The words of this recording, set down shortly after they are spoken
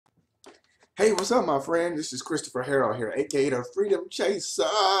Hey, what's up, my friend? This is Christopher Harrell here, aka the Freedom Chaser.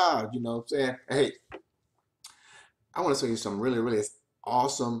 You know what I'm saying? Hey, I want to tell you something really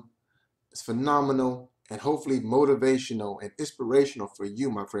awesome. It's phenomenal and hopefully motivational and inspirational for you,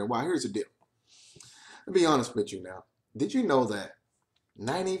 my friend. Wow, here's the deal. Let me be honest with you now. Did you know that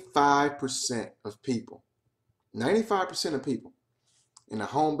 95% of people, 95% of people in the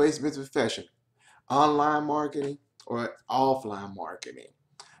home-based business profession, online marketing or offline marketing,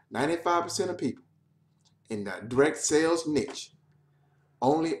 95% of people in the direct sales niche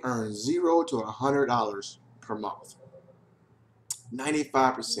only earn $0 to $100 per month.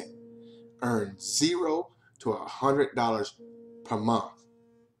 95% earn $0 to $100 per month.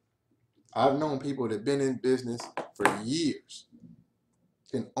 I've known people that have been in business for years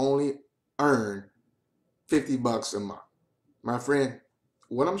and only earn $50 a month. My friend,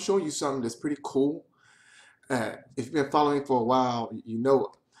 what I'm showing you something that's pretty cool. If you've been following me for a while, you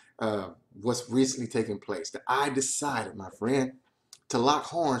know what's recently taken place. That I decided, my friend, to lock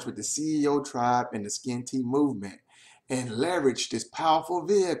horns with the CEO tribe and the Skin Tea movement and leverage this powerful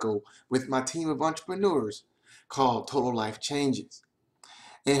vehicle with my team of entrepreneurs called Total Life Changes.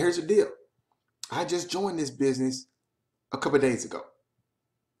 And here's the deal. I just joined this business a couple of days ago,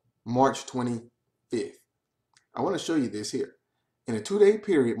 March 25th. I want to show you this here. In a 2-day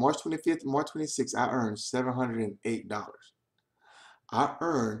period, March 25th and March 26th, I earned $708. I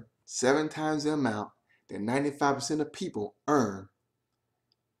earned 7 times the amount that 95% of people earn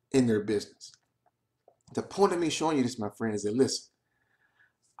in their business. The point of me showing you this, my friend, is that listen,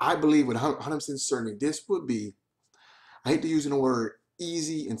 I believe with 100% certainty this would be, I hate to use the word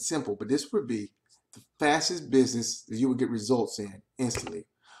easy and simple, but this would be the fastest business that you would get results in instantly.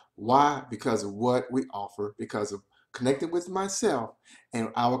 Why? Because of what we offer, because of connecting with myself and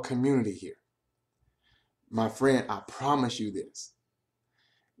our community here. My friend, I promise you this.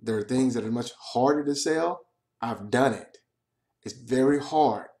 There are things that are much harder to sell. I've done it. It's very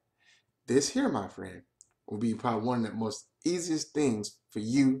hard. This here, my friend, will be probably one of the most easiest things for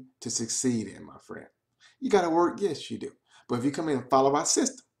you to succeed in, my friend. You got to work, yes, you do. But if you come in and follow our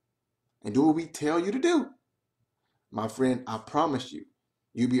system and do what we tell you to do, my friend, I promise you,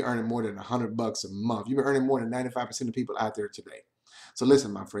 you'll be earning more than $100 a month. You'll be earning more than 95% of people out there today. So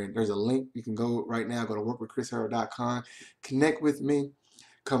listen, my friend, there's a link. You can go right now, go to workwithchrisharrell.com, connect with me,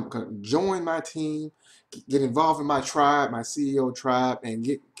 come join my team, get involved in my tribe, my CEO tribe, and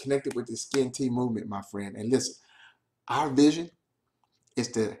get connected with the Skin Tea movement, my friend. And listen, our vision is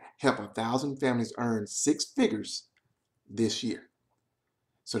to help 1,000 families earn 6 figures this year.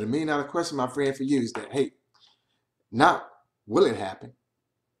 So the $1,000,000 question, my friend, for you is that, hey, not will it happen,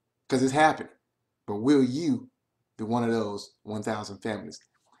 because it's happening, but will you be one of those 1,000 families?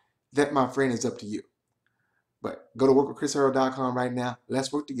 That, my friend, is up to you. But go to workwithchrisharrell.com right now.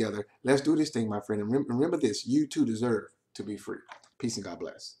 Let's work together. Let's do this thing, my friend. And remember this, you too deserve to be free. Peace and God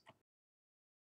bless.